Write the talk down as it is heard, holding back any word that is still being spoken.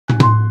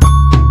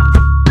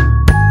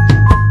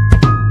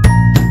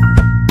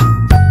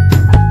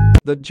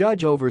The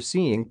judge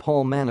overseeing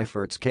Paul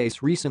Manafort's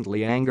case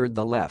recently angered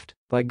the left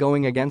by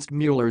going against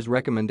Mueller's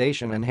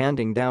recommendation and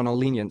handing down a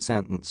lenient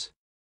sentence.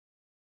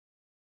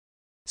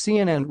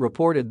 CNN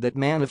reported that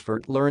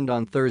Manafort learned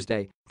on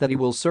Thursday that he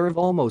will serve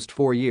almost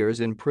 4 years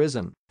in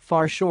prison,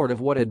 far short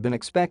of what had been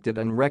expected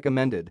and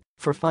recommended,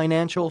 for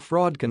financial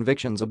fraud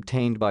convictions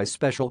obtained by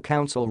special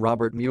counsel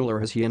Robert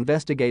Mueller as he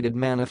investigated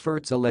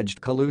Manafort's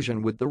alleged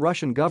collusion with the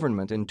Russian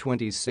government in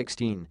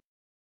 2016.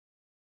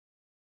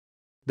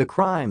 The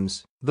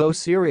crimes, though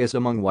serious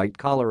among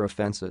white-collar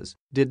offenses,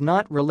 did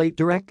not relate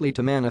directly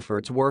to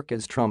Manafort's work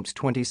as Trump's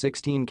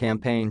 2016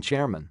 campaign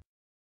chairman.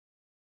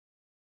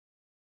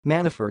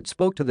 Manafort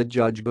spoke to the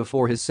judge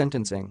before his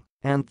sentencing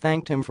and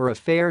thanked him for a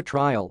fair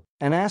trial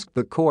and asked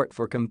the court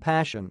for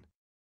compassion.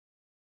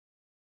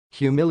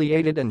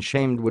 "Humiliated and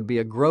shamed would be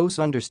a gross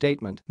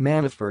understatement,"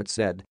 Manafort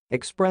said,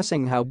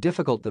 expressing how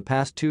difficult the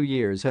past 2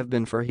 years have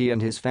been for he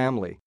and his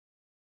family.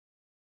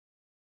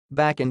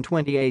 Back in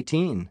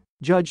 2018,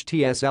 Judge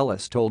T.S.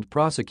 Ellis told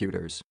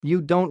prosecutors,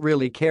 "You don't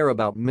really care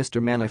about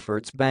Mr.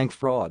 Manafort's bank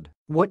fraud.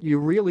 What you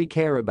really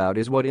care about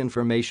is what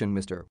information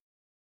Mr.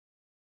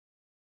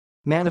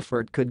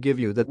 Manafort could give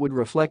you that would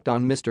reflect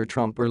on Mr.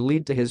 Trump or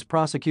lead to his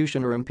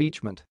prosecution or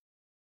impeachment."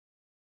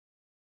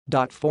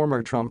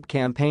 Former Trump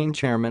campaign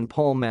chairman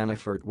Paul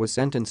Manafort was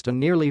sentenced to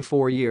nearly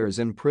 4 years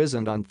in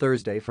prison on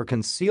Thursday for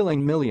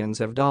concealing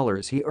millions of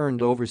dollars he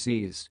earned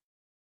overseas.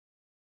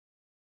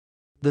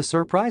 The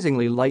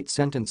surprisingly light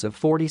sentence of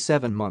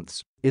 47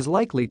 months is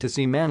likely to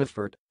see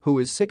Manafort, who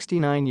is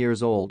 69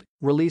 years old,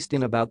 released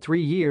in about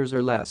 3 years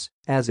or less,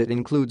 as it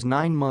includes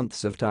 9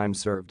 months of time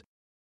served.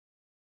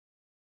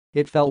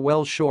 It fell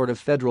well short of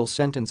federal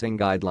sentencing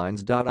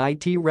guidelines.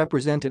 It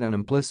represented an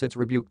implicit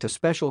rebuke to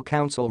special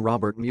counsel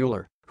Robert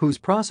Mueller, whose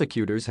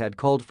prosecutors had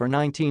called for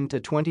 19 to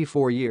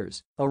 24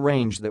 years, a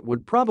range that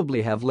would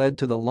probably have led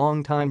to the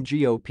longtime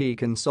GOP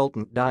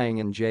consultant dying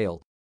in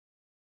jail.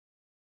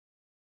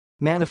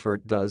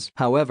 Manafort does,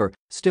 however,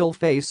 still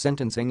face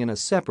sentencing in a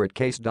separate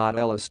case.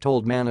 Ellis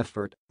told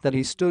Manafort that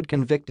he stood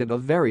convicted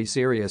of very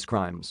serious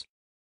crimes.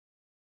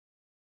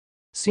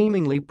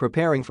 Seemingly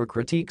preparing for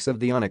critiques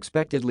of the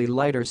unexpectedly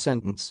lighter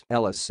sentence,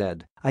 Ellis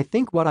said, "I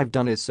think what I've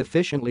done is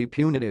sufficiently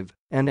punitive,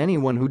 and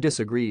anyone who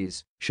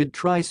disagrees should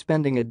try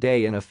spending a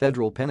day in a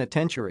federal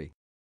penitentiary."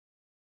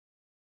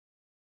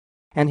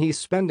 And he's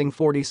spending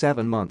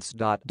 47 months.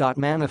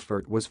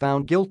 Manafort was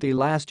found guilty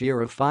last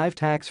year of 5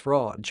 tax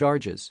fraud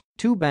charges,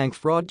 2 bank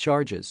fraud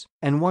charges,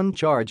 and 1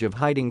 charge of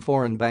hiding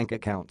foreign bank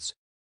accounts.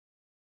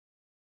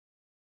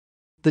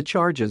 The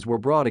charges were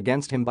brought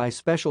against him by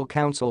special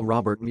counsel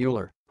Robert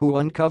Mueller, who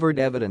uncovered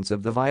evidence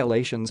of the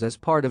violations as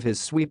part of his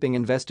sweeping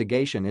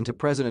investigation into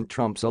President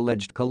Trump's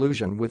alleged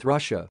collusion with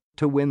Russia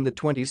to win the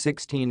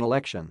 2016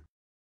 election.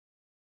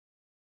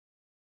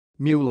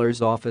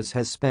 Mueller's office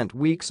has spent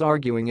weeks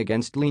arguing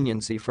against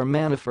leniency for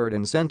Manafort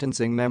in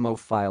sentencing memo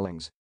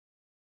filings.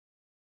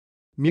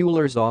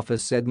 Mueller's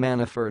office said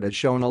Manafort has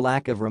shown a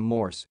lack of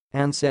remorse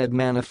and said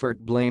Manafort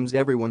blames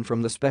everyone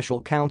from the special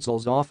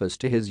counsel's office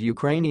to his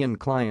Ukrainian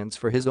clients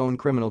for his own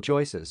criminal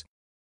choices.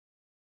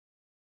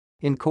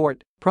 In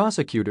court,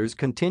 prosecutors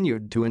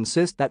continued to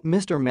insist that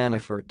Mr.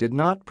 Manafort did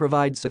not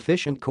provide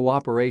sufficient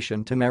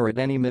cooperation to merit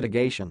any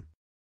mitigation.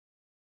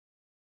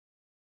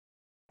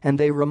 And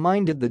they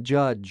reminded the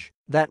judge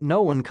that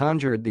no one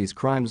conjured these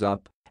crimes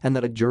up and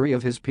that a jury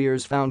of his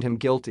peers found him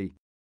guilty.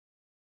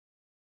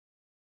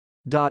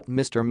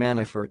 Mr.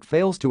 Manafort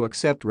fails to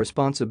accept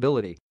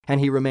responsibility and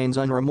he remains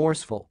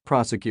unremorseful,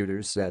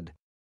 prosecutors said.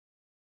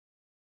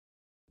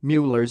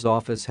 Mueller's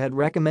office had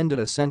recommended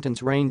a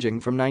sentence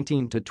ranging from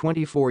 19 to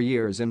 24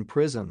 years in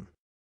prison.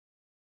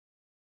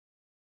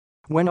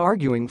 When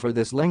arguing for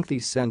this lengthy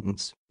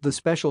sentence, the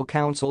special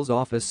counsel's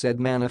office said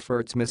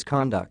Manafort's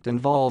misconduct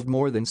involved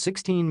more than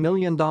 $16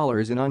 million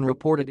in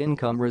unreported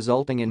income,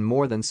 resulting in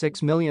more than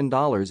 $6 million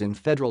in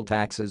federal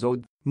taxes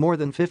owed, more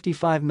than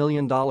 $55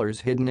 million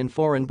hidden in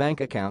foreign bank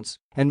accounts,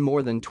 and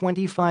more than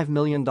 $25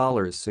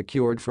 million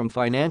secured from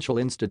financial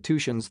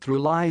institutions through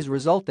lies,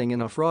 resulting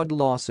in a fraud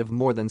loss of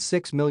more than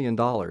 $6 million.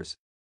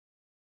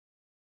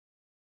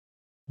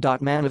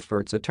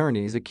 Manafort's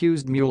attorneys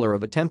accused Mueller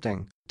of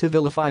attempting to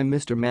vilify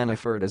Mr.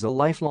 Manafort as a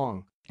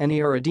lifelong and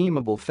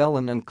irredeemable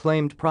felon and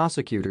claimed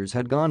prosecutors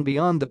had gone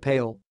beyond the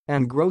pale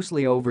and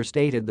grossly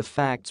overstated the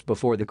facts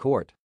before the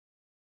court.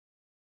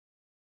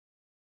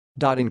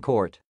 In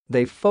court,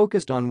 they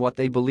focused on what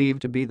they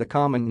believed to be the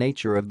common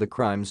nature of the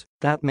crimes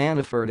that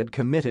Manafort had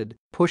committed,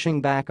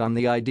 pushing back on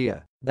the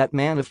idea that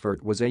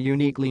Manafort was a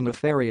uniquely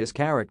nefarious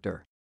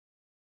character.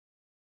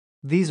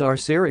 "These are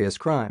serious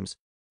crimes.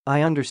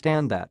 I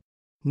understand that.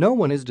 No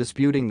one is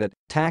disputing that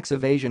tax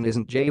evasion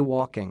isn't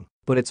jaywalking,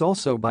 but it's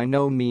also by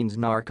no means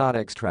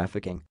narcotics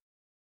trafficking."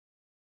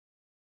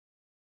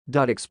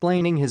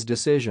 Explaining his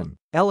decision,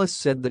 Ellis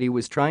said that he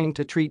was trying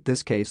to treat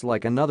this case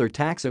like another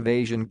tax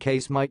evasion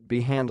case might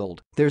be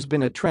handled. "There's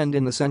been a trend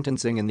in the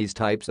sentencing in these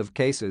types of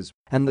cases,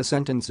 and the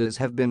sentences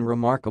have been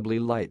remarkably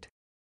light.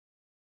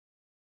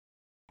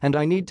 And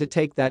I need to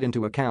take that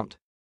into account.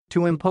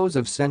 To impose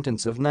a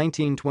sentence of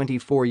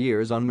 24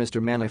 years on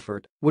Mr.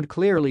 Manafort would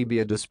clearly be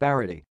a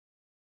disparity.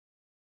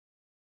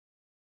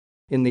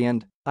 In the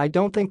end, I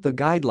don't think the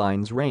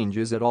guidelines range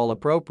is at all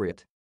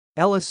appropriate.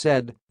 Ellis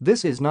said,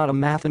 "This is not a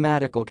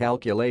mathematical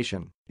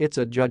calculation, it's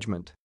a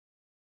judgment.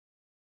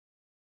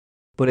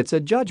 But it's a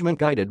judgment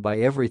guided by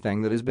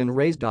everything that has been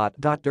raised."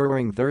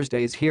 During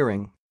Thursday's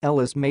hearing,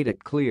 Ellis made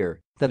it clear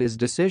that his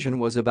decision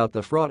was about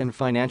the fraud and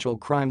financial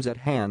crimes at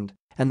hand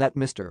and that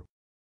Mr.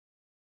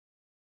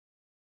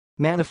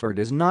 Manafort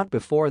is not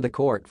before the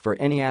court for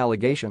any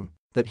allegation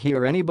that he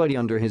or anybody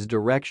under his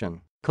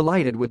direction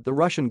collided with the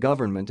Russian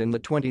government in the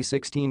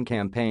 2016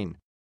 campaign.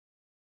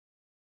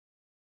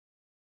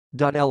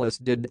 Ellis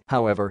did,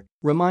 however,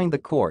 remind the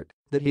court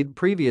that he'd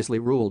previously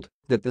ruled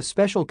that the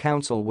special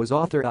counsel was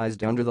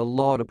authorized under the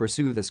law to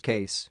pursue this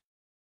case.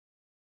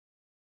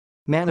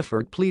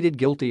 Manafort pleaded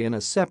guilty in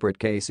a separate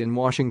case in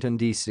Washington,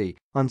 D.C.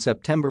 on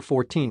September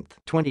 14,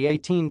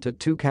 2018 to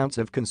 2 counts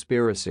of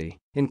conspiracy,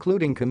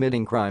 including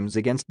committing crimes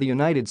against the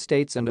United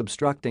States and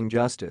obstructing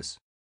justice.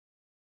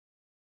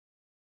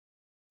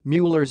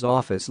 Mueller's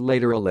office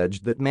later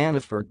alleged that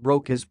Manafort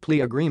broke his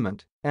plea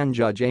agreement, and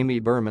Judge Amy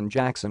Berman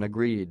Jackson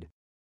agreed.